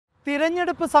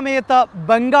തിരഞ്ഞെടുപ്പ് സമയത്ത്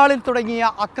ബംഗാളിൽ തുടങ്ങിയ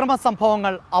അക്രമ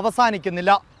സംഭവങ്ങൾ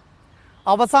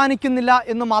അവസാനിക്കുന്നില്ല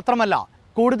എന്ന് മാത്രമല്ല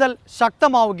കൂടുതൽ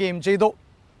ശക്തമാവുകയും ചെയ്തു.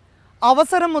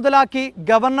 അവസരം മുതലാക്കി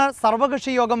ഗവർണർ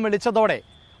സർവകക്ഷി യോഗം വിളിച്ചതോടെ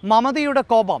മമതയുടെ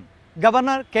കോപം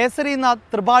ഗവർണർ കേസരിനാഥ്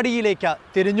ത്രിപാഠിയിലേക്ക്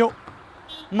തിരിഞ്ഞു.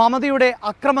 മമതയുടെ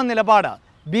അക്രമ നിലപാട്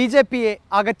ബിജെപിയെ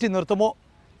അകറ്റി നിർത്തുമോ?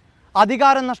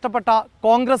 അധികാരം നഷ്ടപ്പെട്ട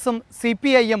കോൺഗ്രസും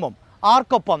CPIM-ഉം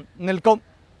ആർക്കൊപ്പം നിൽക്കും?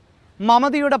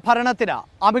 മമതയുടെ ഭരണത്തിന്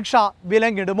അമിത്ഷാ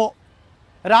വിലങ്ങിടുമോ?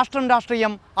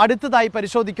 രാഷ്ട്രീയം അടുത്തതായി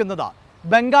പരിശോധിക്കുന്നത്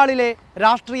ബംഗാളിലെ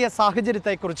രാഷ്ട്രീയ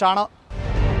സാഹചര്യത്തെക്കുറിച്ചാണ്.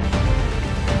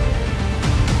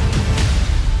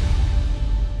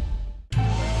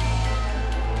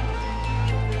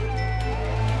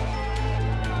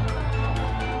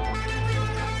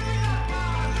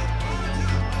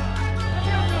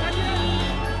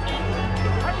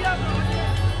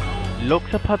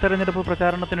 ലോക്സഭാ തെരഞ്ഞെടുപ്പ്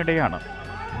പ്രചാരണത്തിനിടെയാണ്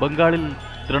ബംഗാളിൽ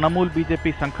തൃണമൂൽ BJP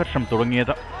സംഘർഷം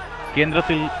തുടങ്ങിയത്.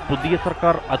 കേന്ദ്രത്തിൽ പുതിയ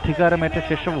സർക്കാർ അധികാരമേറ്റ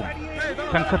ശേഷവും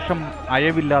സംഘർഷം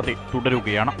അയവില്ലാതെ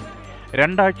തുടരുകയാണ്.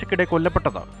 2 ആഴ്ചക്കിടെ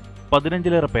കൊല്ലപ്പെട്ടത്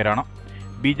 15-ലേറെ പേരാണ്.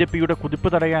 BJPയുടെ കുതിപ്പ്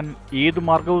തടയാൻ ഏതു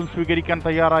മാർഗവും സ്വീകരിക്കാൻ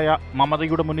തയ്യാറായ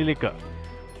മമതയുടെ മുന്നിലേക്ക്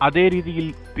അതേ രീതിയിൽ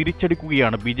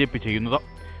തിരിച്ചടിക്കുകയാണ് BJP ചെയ്യുന്നത്.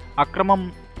 അക്രമം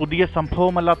പുതിയ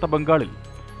സംഭവമല്ലാത്ത ബംഗാളിൽ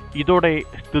ഇതോടെ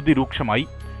സ്ഥിതി രൂക്ഷമായി.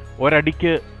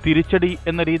 ഒരടിക്ക് തിരിച്ചടി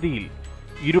എന്ന രീതിയിൽ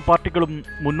ഇരു പാർട്ടികളും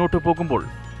മുന്നോട്ടു പോകുമ്പോൾ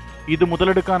ഇത്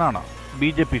മുതലെടുക്കാനാണ്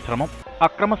BJP ശ്രമം.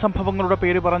 അക്രമ സംഭവങ്ങളുടെ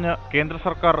പേര് പറഞ്ഞ് കേന്ദ്ര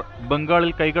സർക്കാർ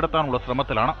ബംഗാളിൽ കൈകടത്താനുള്ള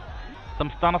ശ്രമത്തിലാണ്.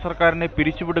 സംസ്ഥാന സർക്കാരിനെ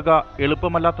പിരിച്ചുവിടുക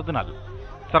എളുപ്പമല്ലാത്തതിനാൽ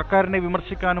സർക്കാരിനെ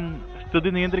വിമർശിക്കാനും സ്ഥിതി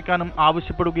നിയന്ത്രിക്കാനും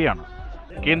ആവശ്യപ്പെടുകയാണ്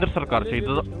കേന്ദ്ര സർക്കാർ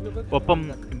ചെയ്തത്. ഒപ്പം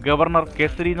ഗവർണർ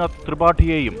കേസരിനാഥ്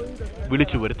ത്രിപാഠിയെയും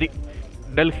വിളിച്ചു വരുത്തി.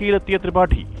 ഡൽഹിയിലെത്തിയ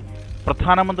ത്രിപാഠി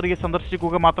പ്രധാനമന്ത്രിയെ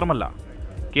സന്ദർശിക്കുക മാത്രമല്ല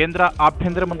കേന്ദ്ര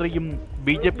ആഭ്യന്തരമന്ത്രിയും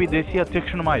BJP ദേശീയ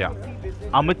അധ്യക്ഷനുമായ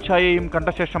അമിത്ഷായെയും കണ്ട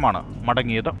ശേഷമാണ്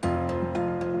മടങ്ങിയത്.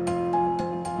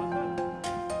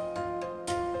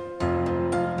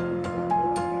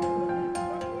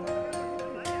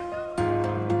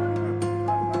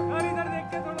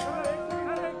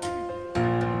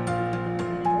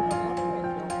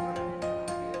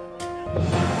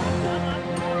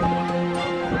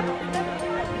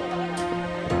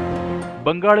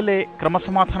 ബംഗാളിലെ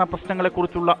ക്രമസമാധാന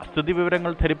പ്രശ്നങ്ങളെക്കുറിച്ചുള്ള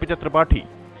സ്ഥിതിവിവരങ്ങൾ ധരിപ്പിച്ച ത്രിപാഠി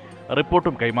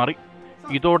റിപ്പോർട്ടും കൈമാറി.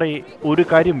 ഇതോടെ ഒരു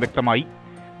കാര്യം വ്യക്തമായി,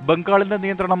 ബംഗാളിന്റെ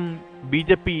നിയന്ത്രണം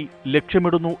BJP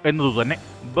ലക്ഷ്യമിടുന്നു എന്നതുതന്നെ.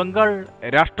 ബംഗാൾ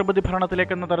രാഷ്ട്രപതി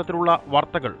ഭരണത്തിലേക്കെന്ന തരത്തിലുള്ള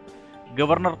വാർത്തകൾ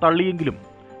ഗവർണർ തള്ളിയെങ്കിലും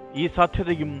ഈ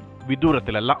സാധ്യതയും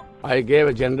വിദൂരത്തിലല്ല. I gave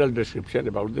a general description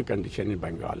about the condition in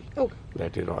Bengal.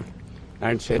 That is all.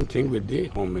 And same thing with the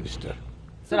Home Minister.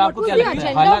 Sir, what was the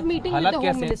agenda of meeting with the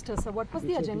Home Minister, sir? What was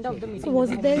the agenda of the meeting? So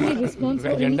was there any response?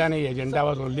 Agenda nahi, agenda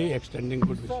was only extending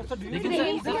good wishes.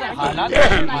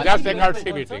 Just a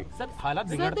courtesy meeting. Sir, हालात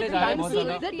बिगड़ते जा रहे हैं बहुत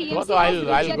ज़्यादा. So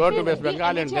I'll go to West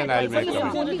Bengal and then I'll make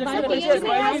them. Only 1 year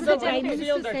has the Prime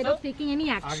Minister said of taking any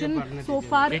action so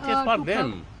far. It is for them.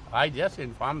 I just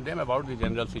informed them about the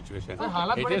general situation.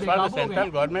 It is for the central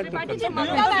government to consider.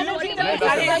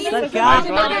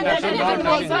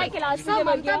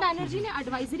 Mamata Banerjee ने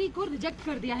advisory को reject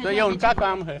कर दिया है. तो ये उनका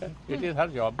काम है. It is her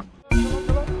job.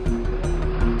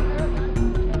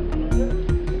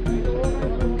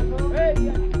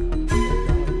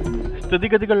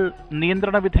 സ്ഥിതിഗതികൾ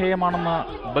നിയന്ത്രണ വിധേയമാണെന്ന്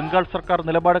ബംഗാൾ സർക്കാർ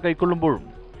നിലപാട് കൈക്കൊള്ളുമ്പോഴും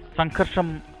സംഘർഷം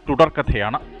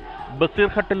തുടർക്കഥയാണ്.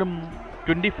 ബസീർഹട്ടിലും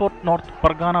 24 നോർത്ത്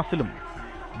പർഗാനാസിലും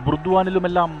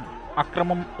ബുർദ്വാനിലുമെല്ലാം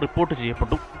അക്രമം റിപ്പോർട്ട്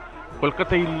ചെയ്യപ്പെട്ടു.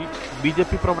 കൊൽക്കത്തയിൽ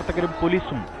BJP പ്രവർത്തകരും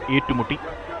പോലീസും ഏറ്റുമുട്ടി.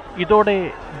 ഇതോടെ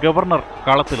ഗവർണർ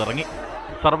കളത്തിലിറങ്ങി.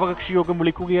 സർവകക്ഷി യോഗം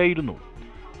വിളിക്കുകയായിരുന്നു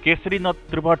കേസരിനാഥ്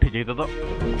ത്രിപാഠി ചെയ്തത്.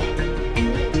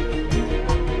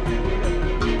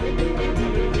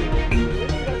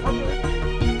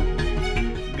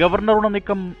 ഗവർണറുടെ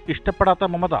നീക്കം ഇഷ്ടപ്പെടാത്ത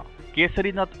മമത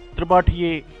കേസരിനാഥ്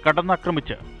ത്രിപാഠിയെ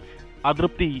കടന്നാക്രമിച്ച്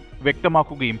അതൃപ്തി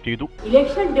വ്യക്തമാക്കുകയും ചെയ്തു.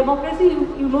 Election democracy,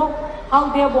 you know how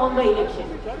they have won the election.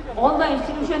 All the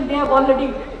institutions they have already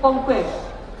conquered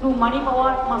through money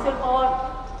power, muscle power,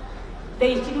 the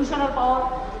institutional power.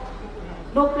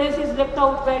 No place is left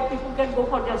out where people can go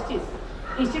for justice.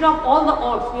 Instead of all the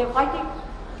odds, we are fighting.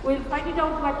 We will fight it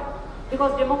out better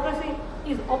because democracy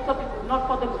is of the people, not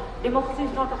for the democracy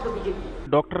is not of the BJP.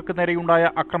 ഡോക്ടർക്ക് നേരെയുണ്ടായ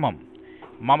അക്രമം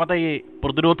മമതയെ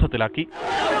പ്രതിരോധത്തിലാക്കി.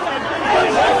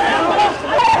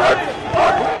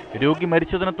 രോഗി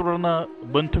മരിച്ചതിനെ തുടർന്ന്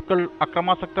ബന്ധുക്കൾ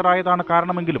അക്രമാസക്തരായതാണ്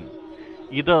കാരണമെങ്കിലും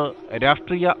ഇത്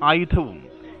രാഷ്ട്രീയ ആയുധവും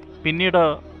പിന്നീട്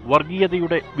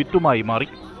വർഗീയതയുടെ വിത്തുമായി മാറി.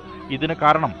 ഇതിന്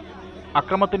കാരണം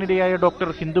അക്രമത്തിനിരയായ ഡോക്ടർ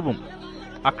ഹിന്ദുവും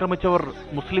आक्रमितवर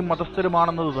मुस्लिम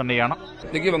मदस्थरुमाണെന്നത് തന്നെയാണ്.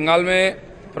 देखिए बंगाल में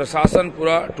प्रशासन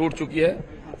पूरा टूट चुकी है.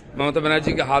 ममता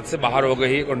बनर्जी के हाथ से बाहर हो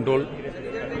गई है कंट्रोल.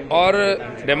 और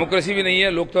डेमोक्रेसी भी नहीं है,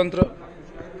 लोकतंत्र,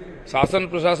 शासन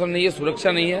प्रशासन नहीं है,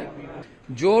 सुरक्षा नहीं है।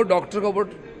 जो डॉक्टर के ऊपर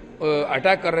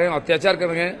अटैक कर रहे हैं, अत्याचार कर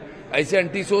रहे हैं, ऐसे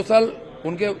एंटी सोशल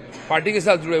उनके पार्टी के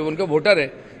साथ जुड़े हुए उनके वोटर है,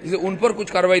 जिसे उन पर कुछ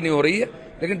कार्रवाई नहीं हो रही है,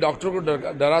 लेकिन डॉक्टर को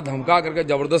डरा धमका करके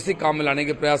जबरदस्ती काम में लाने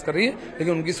के प्रयास कर रही है,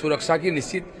 लेकिन उनकी सुरक्षा की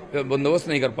निश्चित बंदोबस्त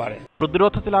नहीं कर पा रहे।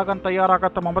 പ്രതിരോധത്തിലാകാൻ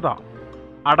തയ്യാറാകാത്ത മമത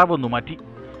അടവൊന്നു മാറ്റി.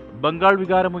 ബംഗാൾ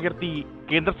വികാരമുയർത്തി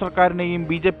കേന്ദ്ര സർക്കാരിനെയും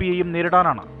BJPയെയും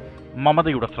നേരിടാനാണ്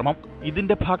മമതയുടെ ശ്രമം.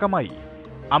 ഇതിന്റെ ഭാഗമായി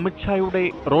അമിത്ഷായുടെ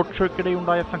റോഡ്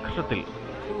ഷോയ്ക്കിടെയുണ്ടായ സംഘർഷത്തിൽ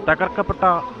തകർക്കപ്പെട്ട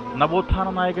നവോത്ഥാന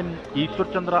നായകൻ ഈശ്വർ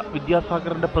ചന്ദ്ര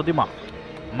വിദ്യാസാഗറിന്റെ പ്രതിമ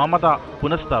മമത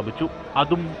പുനഃസ്ഥാപിച്ചു.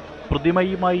 അതും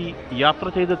പ്രതിമയുമായി യാത്ര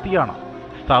ചെയ്തെത്തിയാണ്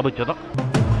സ്ഥാപിച്ചത്.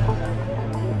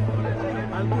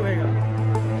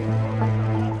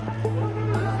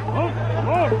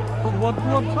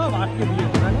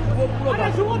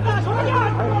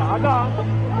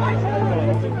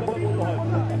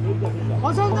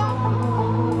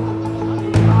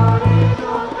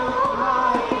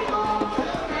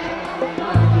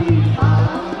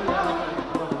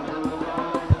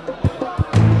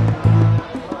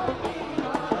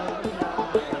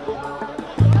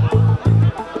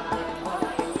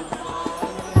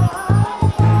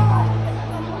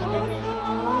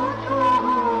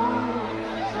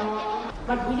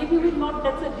 But BJP will not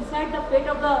decide the fate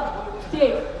of the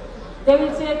state. They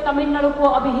will say Tamil Nadu को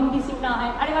अभी हिंदी सीखना है.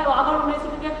 अरे भाई अगर उन्हें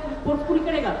सीख गया भोजपुरी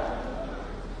करेगा.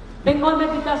 बंगाल में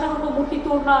विद्यासागर को मूर्ति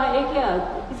तोड़ना है क्या?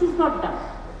 This is not done.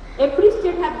 Every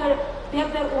state have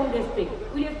their own respect.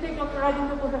 We respect Dr.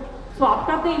 Rajendra Prasad. So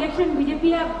after the election, BJP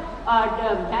have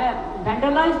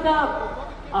vandalized the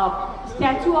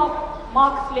statue of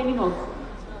Marx Lenin also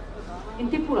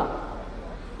in Tripura.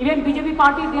 Even BJP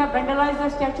party, they have vandalized the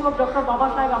statue of Dr. Baba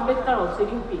Sahib Ambedkar also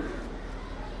in UP.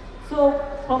 So,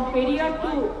 from Periyar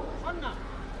to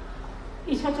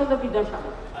Ishwar Chandra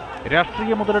Vidyasagar.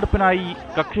 രാഷ്ട്രീയ മുതലെടുപ്പിനായി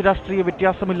കക്ഷി രാഷ്ട്രീയ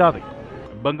വ്യത്യാസമില്ലാതെ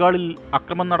ബംഗാളിൽ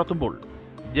അക്രമം നടത്തുമ്പോൾ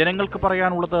ജനങ്ങൾക്ക്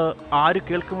പറയാനുള്ളത് ആര്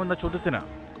കേൾക്കുമെന്ന ചോദ്യത്തിന്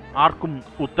ആർക്കും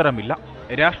ഉത്തരമില്ല.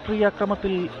 രാഷ്ട്രീയ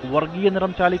അക്രമത്തിൽ വർഗീയ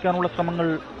നിറം ചാലിക്കാനുള്ള ശ്രമങ്ങൾ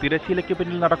തിരശ്ശീലയ്ക്ക്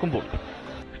പിന്നിൽ നടക്കുമ്പോൾ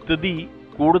സ്ഥിതി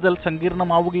കൂടുതൽ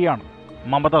സങ്കീർണമാവുകയാണ്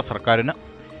മമതാ സർക്കാരിന്.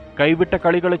 കൈവിട്ട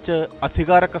കളി കളിച്ച്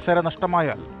അധികാര കസേര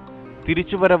നഷ്ടമായാൽ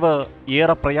തിരിച്ചുവരവ്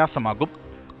ഏറെ പ്രയാസമാകും.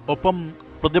 ഒപ്പം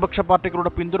പ്രതിപക്ഷ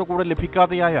പാർട്ടികളുടെ പിന്തുണ കൂടെ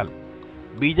ലഭിക്കാതെയായാൽ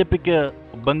BJPക്ക്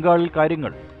ബംഗാളിൽ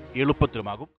കാര്യങ്ങൾ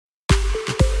എളുപ്പത്തിലുമാകും.